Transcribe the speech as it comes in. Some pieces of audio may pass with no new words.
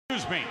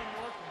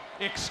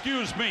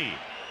Excuse me.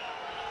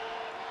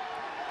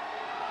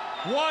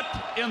 What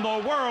in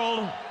the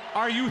world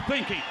are you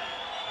thinking?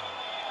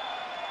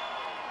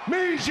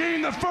 Mean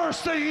Gene, the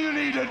first thing you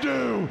need to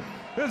do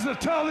is to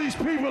tell these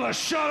people to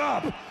shut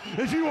up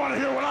if you want to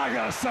hear what I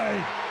gotta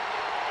say.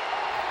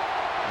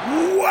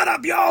 What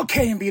up, y'all?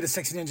 KMB, the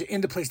Sexy Ninja, in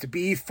the place to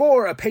be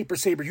for a Paper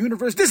Saber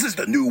universe. This is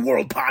the New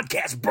World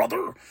Podcast,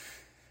 brother.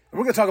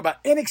 We're going to talk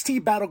about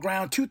NXT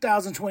Battleground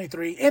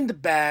 2023 in the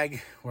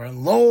bag. We're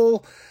in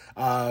Lowell,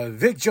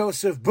 Vic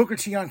Joseph, Booker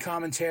T on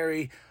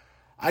commentary.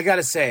 I got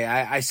to say,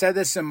 I said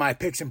this in my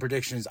picks and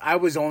predictions. I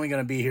was only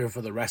going to be here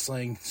for the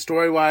wrestling.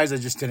 Story-wise, I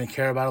just didn't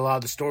care about a lot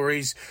of the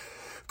stories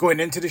going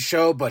into the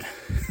show, but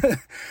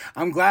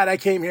I'm glad I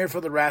came here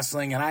for the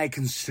wrestling, and I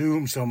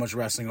consumed so much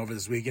wrestling over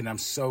this weekend. I'm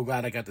so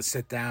glad I got to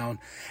sit down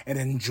and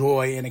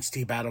enjoy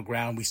NXT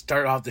Battleground. We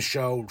start off the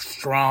show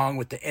strong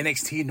with the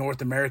NXT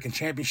North American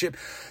Championship.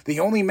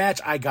 The only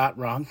match I got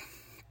wrong,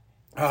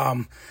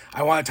 I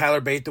wanted Tyler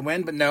Bate to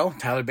win, but no,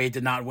 Tyler Bate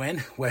did not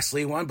win.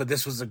 Wesley won, but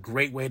this was a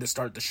great way to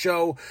start the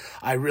show.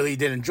 I really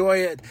did enjoy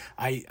it.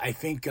 I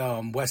think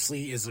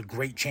Wesley is a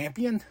great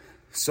champion.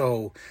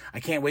 So I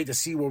can't wait to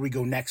see where we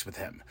go next with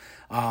him.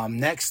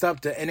 Next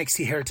up, the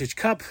NXT Heritage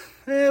Cup.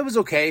 It was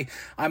okay.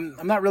 I'm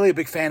not really a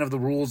big fan of the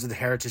rules of the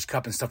Heritage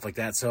Cup and stuff like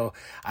that. So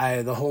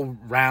the whole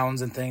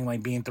rounds and thing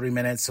like being 3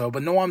 minutes. So,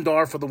 but Noam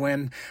Dar for the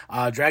win.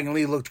 Dragon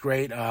Lee looked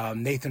great.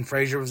 Nathan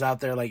Frazier was out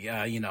there,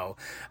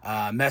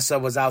 Mesa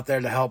was out there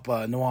to help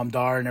Noam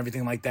Dar and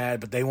everything like that.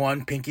 But they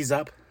won. Pinkies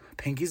up.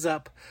 Pinkies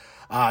up.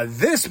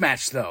 This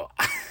match though.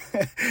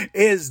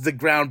 is the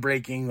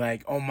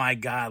groundbreaking, oh my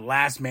god,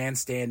 last man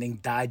standing,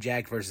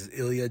 Dijak versus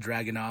Ilya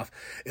Dragunov.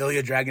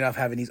 Ilya Dragunov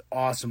having these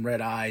awesome red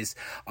eyes.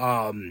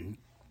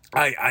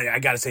 I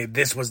gotta say,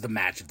 this was the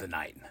match of the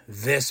night.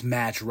 This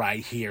match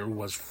right here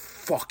was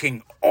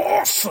fucking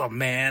awesome,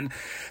 man.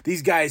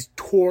 These guys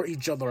tore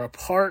each other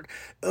apart.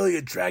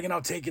 Ilya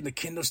Dragunov taking the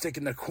kendo stick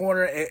in the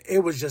corner.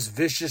 It was just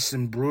vicious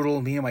and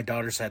brutal. Me and my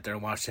daughter sat there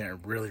and watched it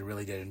and really,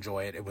 really did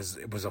enjoy it. It was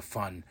a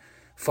fun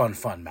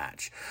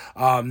match.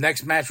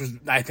 Next match was,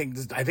 I think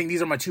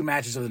these are my two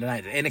matches of the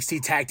night. The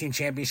NXT Tag Team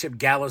Championship,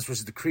 Gallus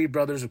versus the Creed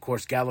Brothers. Of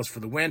course, Gallus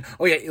for the win.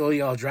 Oh yeah,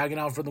 Ilya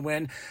Dragunov for the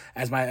win,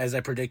 as I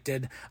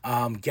predicted.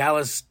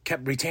 Gallus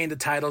retained the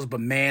titles, but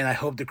man, I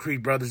hope the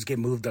Creed Brothers get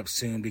moved up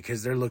soon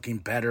because they're looking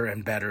better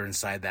and better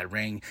inside that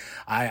ring.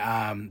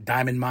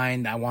 Diamond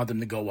Mine, I want them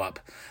to go up.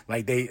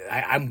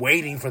 I'm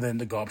waiting for them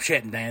to go up.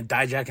 Shit, man,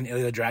 Dijak and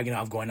Ilya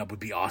Dragunov going up would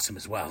be awesome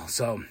as well.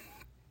 So.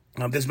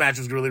 This match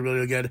was really,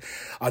 really good.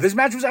 This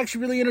match was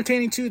actually really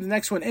entertaining, too. The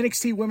next one,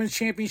 NXT Women's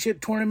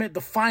Championship Tournament,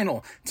 the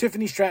final.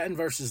 Tiffany Stratton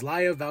versus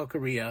Laya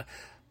Valkyria.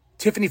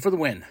 Tiffany for the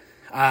win.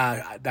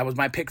 That was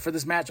my pick for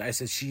this match. I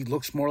said she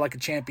looks more like a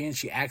champion.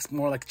 She acts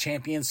more like a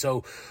champion.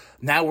 So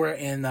now we're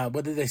in,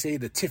 what did they say?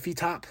 The Tiffy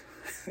Top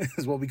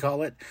is what we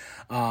call it.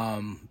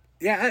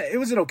 Yeah,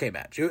 it was an okay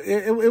match.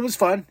 It was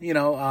fun,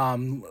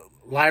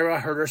 Lyra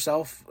hurt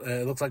herself.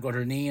 It looks like on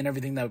her knee and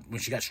everything that when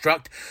she got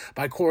struck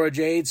by Cora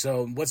Jade.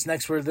 So what's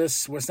next for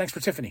this? What's next for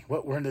Tiffany?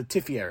 We're in the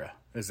Tiffy era,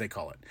 as they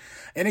call it.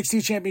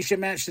 NXT Championship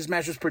match. This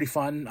match was pretty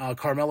fun.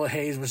 Carmelo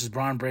Hayes versus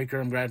Braun Breaker.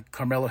 I'm glad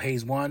Carmelo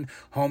Hayes won.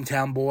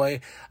 Hometown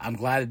boy. I'm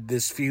glad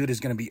this feud is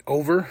going to be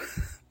over.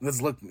 Let's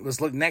look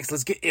next.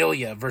 Let's get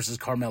Ilya versus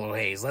Carmelo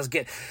Hayes. Let's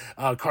get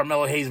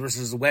Carmelo Hayes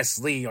versus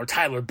Wesley or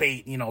Tyler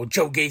Bate,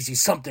 Joe Gacy,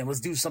 something. Let's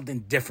do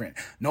something different.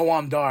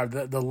 Noam Dar.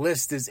 The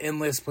list is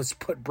endless. Let's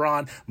put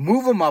Braun.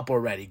 Move him up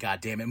already,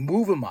 goddammit.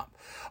 Move him up.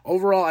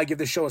 Overall, I give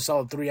this show a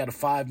solid 3 out of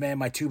 5, man.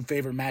 My two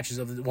favorite matches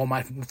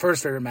my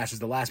first favorite match is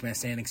the Last Man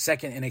Standing.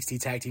 Second,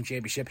 NXT Tag Team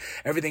Championship.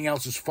 Everything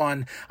else was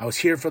fun. I was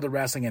here for the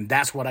wrestling, and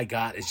that's what I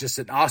got. It's just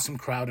an awesome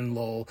crowd in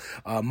Lowell.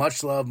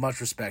 Much love,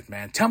 much respect,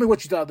 man. Tell me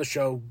what you thought of the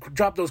show.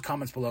 Drop those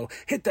comments below.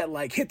 Hit that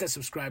like, hit that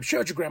subscribe. Share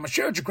with your grandma,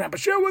 share with your grandpa,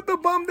 share with the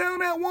bum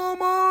down at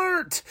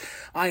Walmart.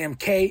 I am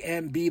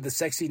KMB, the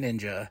Sexy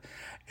Ninja.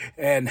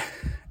 And,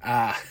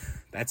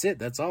 that's it.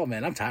 That's all,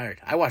 man. I'm tired.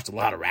 I watched a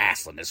lot of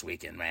wrestling this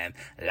weekend, man.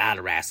 A lot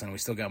of wrestling. We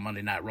still got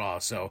Monday Night Raw.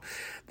 So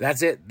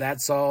that's it.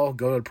 That's all.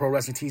 Go to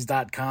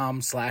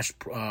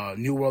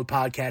ProWrestlingTees.com/New World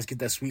Podcast. Get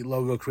that sweet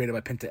logo created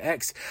by Penta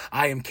X.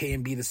 I am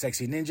KMB, the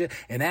Sexy Ninja.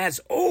 And as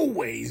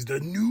always,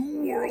 the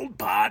New World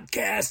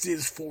Podcast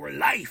is for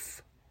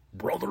life,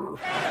 brother.